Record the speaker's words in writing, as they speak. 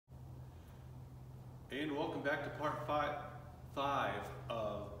And welcome back to part five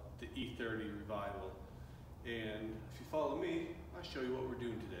of the E30 revival. And if you follow me, I'll show you what we're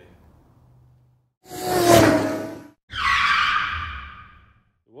doing today.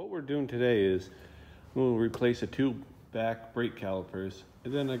 What we're doing today is we'll replace the two back brake calipers,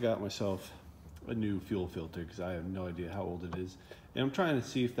 and then I got myself a new fuel filter because I have no idea how old it is. And I'm trying to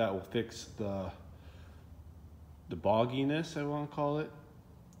see if that will fix the bogginess, I want to call it.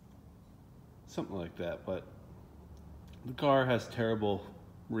 Something like that, but the car has terrible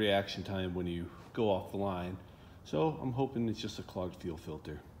reaction time when you go off the line, so I'm hoping it's just a clogged fuel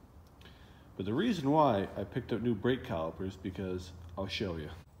filter. But the reason why I picked up new brake calipers, because I'll show you.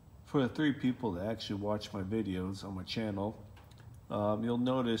 For the 3 people that actually watch my videos on my channel, you'll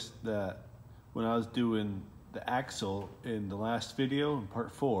notice that when I was doing the axle in the last video, in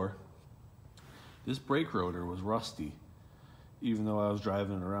part 4, this brake rotor was rusty, even though I was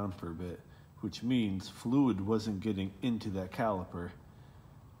driving around for a bit, which means fluid wasn't getting into that caliper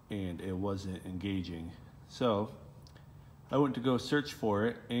and it wasn't engaging. So I went to go search for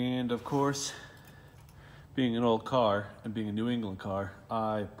it, and of course, being an old car and being a New England car,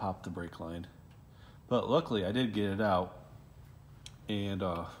 I popped the brake line. But luckily I did get it out, and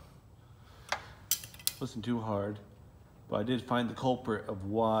wasn't too hard, but I did find the culprit of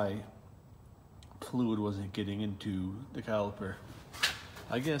why fluid wasn't getting into the caliper.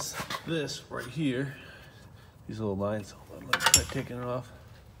 I guess this right here, these little lines, hold on, let me try taking it off,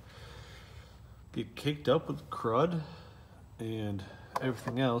 get caked up with crud and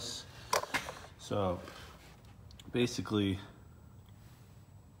everything else. So basically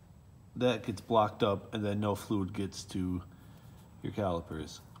that gets blocked up and then no fluid gets to your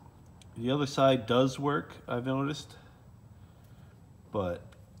calipers. The other side does work, I've noticed, but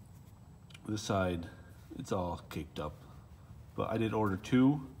this side, it's all caked up. But I did order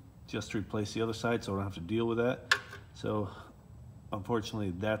 2 just to replace the other side, so I don't have to deal with that. So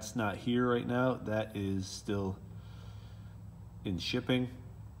unfortunately that's not here right now. That is still in shipping,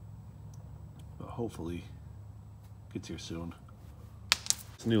 but hopefully gets here soon.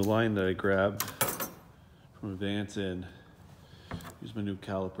 This new line that I grabbed from Advance, and here's my new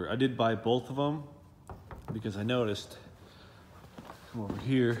caliper. I did buy both of them because I noticed, come over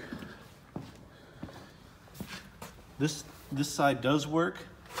here, this side does work,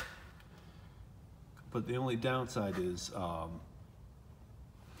 but the only downside is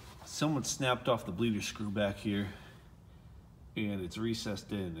someone snapped off the bleeder screw back here and it's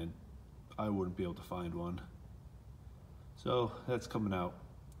recessed in, and I wouldn't be able to find one. So that's coming out,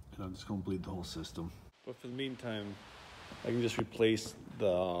 and I'm just going to bleed the whole system. But for the meantime, I can just replace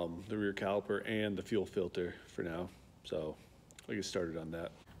the rear caliper and the fuel filter for now. So I'll get started on that.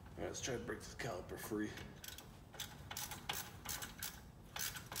 All right, let's try to break this caliper free.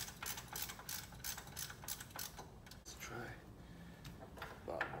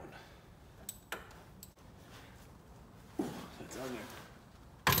 That's on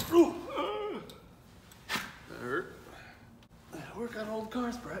there. Ooh. That hurt. Work on old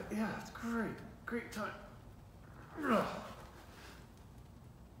cars, Brett. Yeah, it's great. Great time.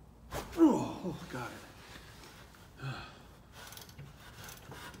 Oh, got it.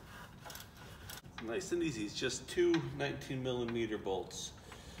 It's nice and easy. It's just 2 19mm bolts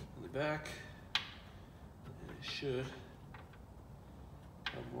on the back, and it should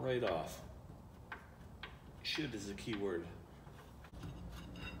come right off. Should is the key word.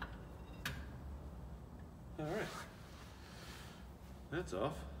 All right, that's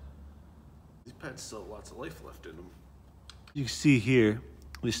off. These pads still have lots of life left in them. You can see here,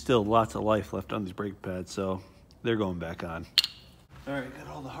 there's still lots of life left on these brake pads, so they're going back on. All right, got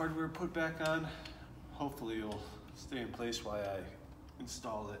all the hardware put back on. Hopefully it'll stay in place while I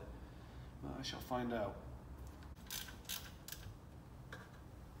install it. I shall find out.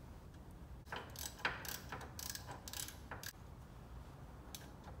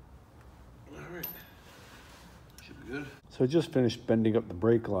 Good. So I just finished bending up the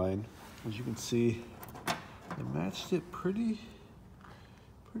brake line. As you can see, I matched it pretty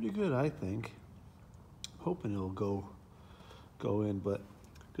good, I think. Hoping it'll go in, but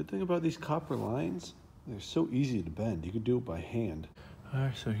good thing about these copper lines, they're so easy to bend. You can do it by hand. All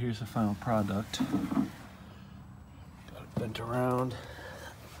right, so here's the final product. Got it bent around.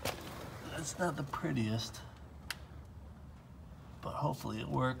 That's not the prettiest, but hopefully it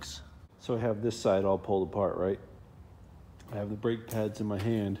works. So I have this side all pulled apart, right? I have the brake pads in my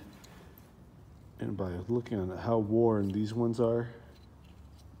hand, and by looking at how worn these ones are,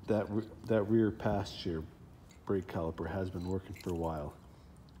 that rear passenger brake caliper has been working for a while.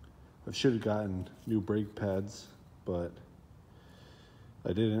 I should have gotten new brake pads, but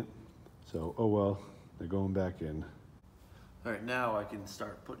I didn't. So, oh well, they're going back in. All right, now I can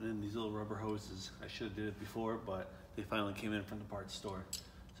start putting in these little rubber hoses. I should have did it before, but they finally came in from the parts store.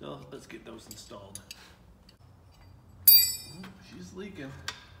 So let's get those installed. Oh, she's leaking.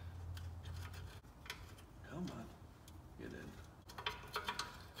 Come on, get in.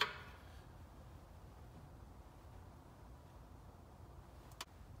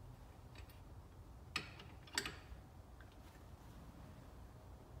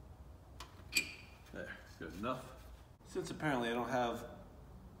 There, good enough. Since apparently I don't have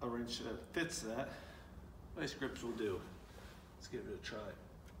a wrench that fits that, vice grips will do. Let's give it a try.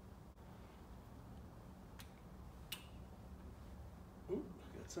 Ooh,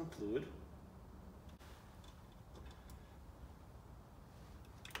 got some fluid.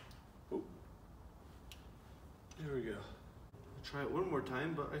 Ooh, there we go. I'll try it one more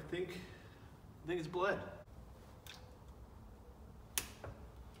time, but I think it's bled.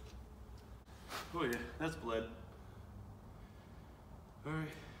 Oh yeah, that's bled. All right,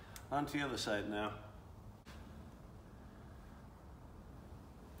 on to the other side now.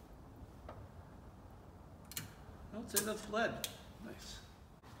 I'd say that's bled. Nice.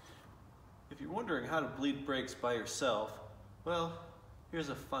 If you're wondering how to bleed brakes by yourself, well, here's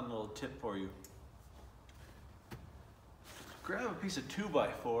a fun little tip for you. Grab a piece of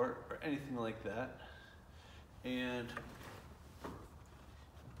 2x4 or anything like that and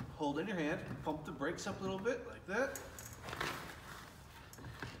hold in your hand, pump the brakes up a little bit like that.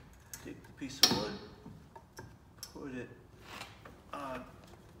 Take the piece of wood, put it on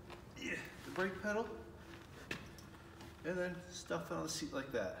the brake pedal, and then stuff it on the seat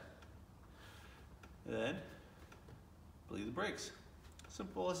like that. And then bleed the brakes.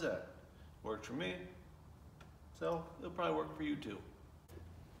 Simple as that. Worked for me, so it'll probably work for you too.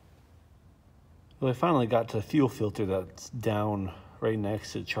 Well, I finally got to the fuel filter that's down right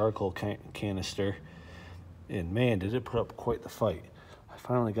next to the charcoal canister, and man, did it put up quite the fight. I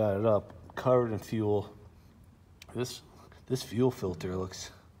finally got it up, covered in fuel. This fuel filter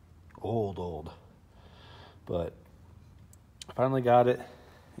looks old, but I finally got it,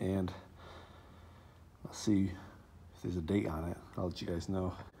 and let's see if there's a date on it. I'll let you guys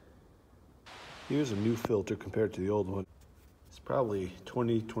know. Here's a new filter compared to the old one. It's probably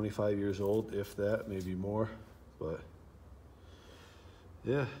 20-25 years old, if that, maybe more, but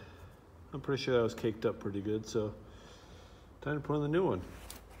yeah, I'm pretty sure that was caked up pretty good, so time to put in the new one.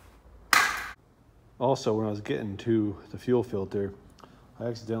 Also, when I was getting to the fuel filter, I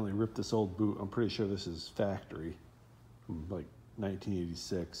accidentally ripped this old boot. I'm pretty sure this is factory from like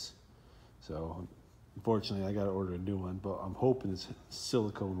 1986. So unfortunately, I got to order a new one, but I'm hoping this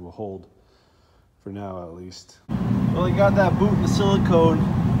silicone will hold for now at least. Well, I got that boot in the silicone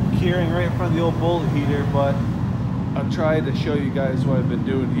curing right in front of the old bullet heater, but I've tried to show you guys what I've been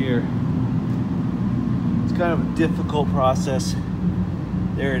doing here. It's kind of a difficult process.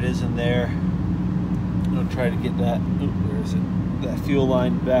 There it is in there. I'll try to get that, where is it? That fuel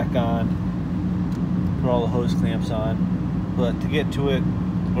line back on. Put all the hose clamps on. But to get to it,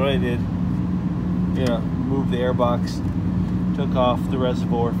 what I did, moved the airbox, took off the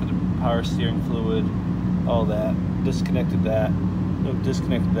reservoir for the power steering fluid, all that, disconnected that,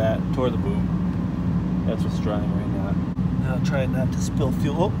 tore the boot. That's what's drying right now. Now try not to spill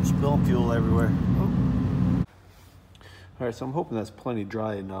fuel. Oh, spilling fuel everywhere. Oh. All right, so I'm hoping that's plenty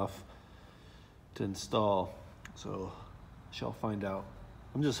dry enough to install, so shall find out.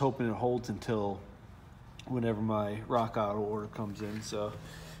 I'm just hoping it holds until whenever my Rock Auto order comes in. So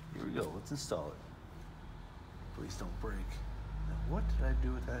here we go, let's install it. Please don't break. Now, what did I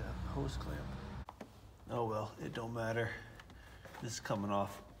do with that hose clamp? Oh well, it don't matter. This is coming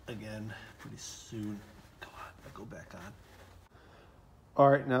off again pretty soon. Come on, I'll go back on. All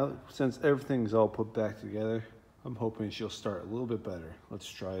right, now since everything's all put back together, I'm hoping she'll start a little bit better. Let's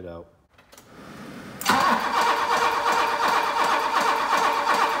try it out.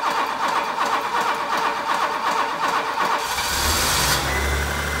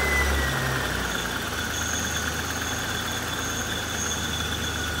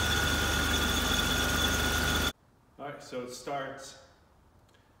 So it starts,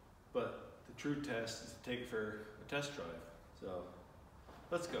 but the true test is to take it for a test drive. So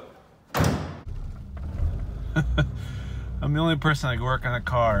let's go. I'm the only person that can work on a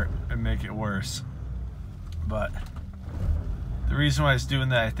car and make it worse. But the reason why it's doing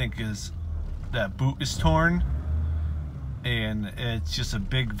that, I think, is that boot is torn and it's just a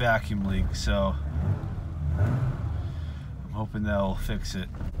big vacuum leak. So I'm hoping that'll fix it.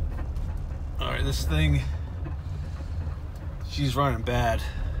 All right, this thing, she's running bad,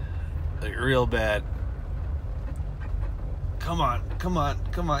 like real bad. Come on, come on,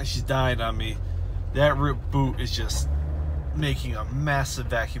 come on. She's dying on me. That boot is just making a massive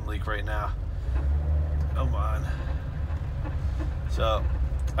vacuum leak right now. Come on. So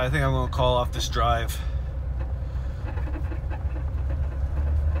I think I'm gonna call off this drive.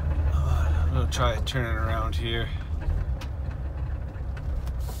 I'm gonna try turning around here.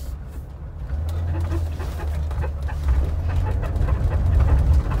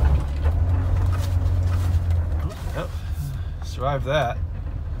 Yep, survived that.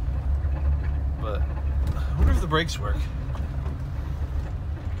 But I wonder if the brakes work.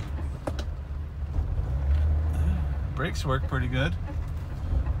 Brakes work pretty good.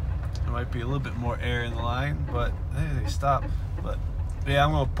 There might be a little bit more air in the line, but hey, they stop. But yeah,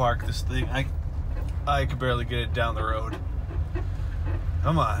 I'm gonna park this thing. I could barely get it down the road.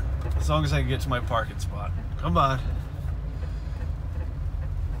 Come on, as long as I can get to my parking spot. Come on.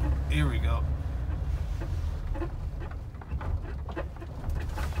 Here we go.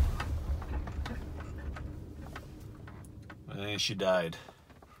 And she died.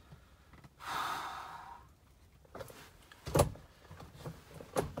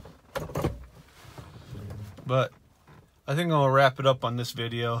 But I think I'll wrap it up on this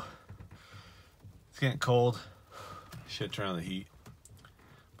video. It's getting cold. Should turn on the heat.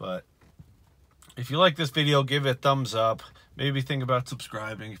 But if you like this video, give it a thumbs up. Maybe think about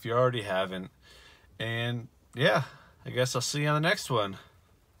subscribing if you already haven't. And yeah, I guess I'll see you on the next one.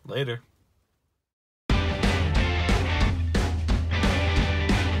 Later.